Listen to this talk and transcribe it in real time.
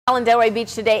On Delray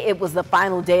Beach today, it was the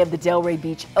final day of the Delray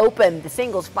Beach Open. The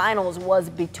singles finals was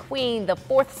between the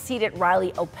fourth-seeded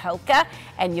Riley Opelka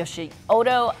and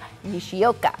Yoshioto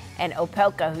Nishioka. And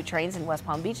Opelka, who trains in West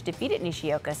Palm Beach, defeated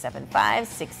Nishioka 7-5,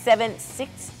 6-7,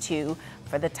 6-2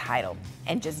 for the title.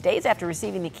 And just days after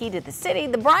receiving the key to the city,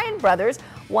 the Bryan brothers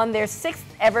won their 6th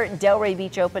ever Delray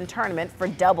Beach Open tournament for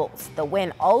doubles. The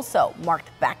win also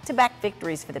marked back-to-back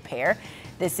victories for the pair.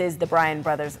 This is the Bryan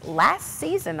brothers' last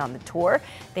season on the tour.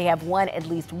 They have won at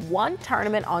least one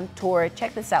tournament on tour,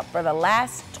 check this out, for the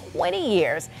last 20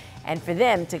 years. And for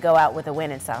them to go out with a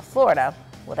win in South Florida,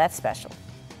 well, that's special.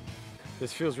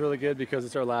 This feels really good because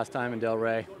it's our last time in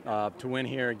Delray. To win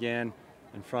here again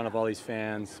in front of all these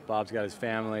fans. Bob's got his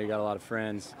family, got a lot of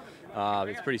friends.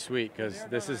 It's pretty sweet because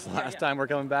this is the last time we're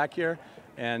coming back here.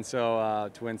 And so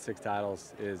to win 6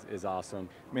 titles is awesome.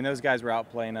 I mean, those guys were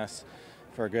outplaying us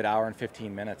for a good hour and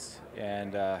 15 minutes.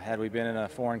 And had we been in a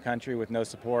foreign country with no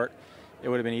support, it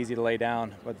would have been easy to lay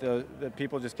down. But the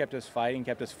people just kept us fighting,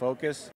 kept us focused.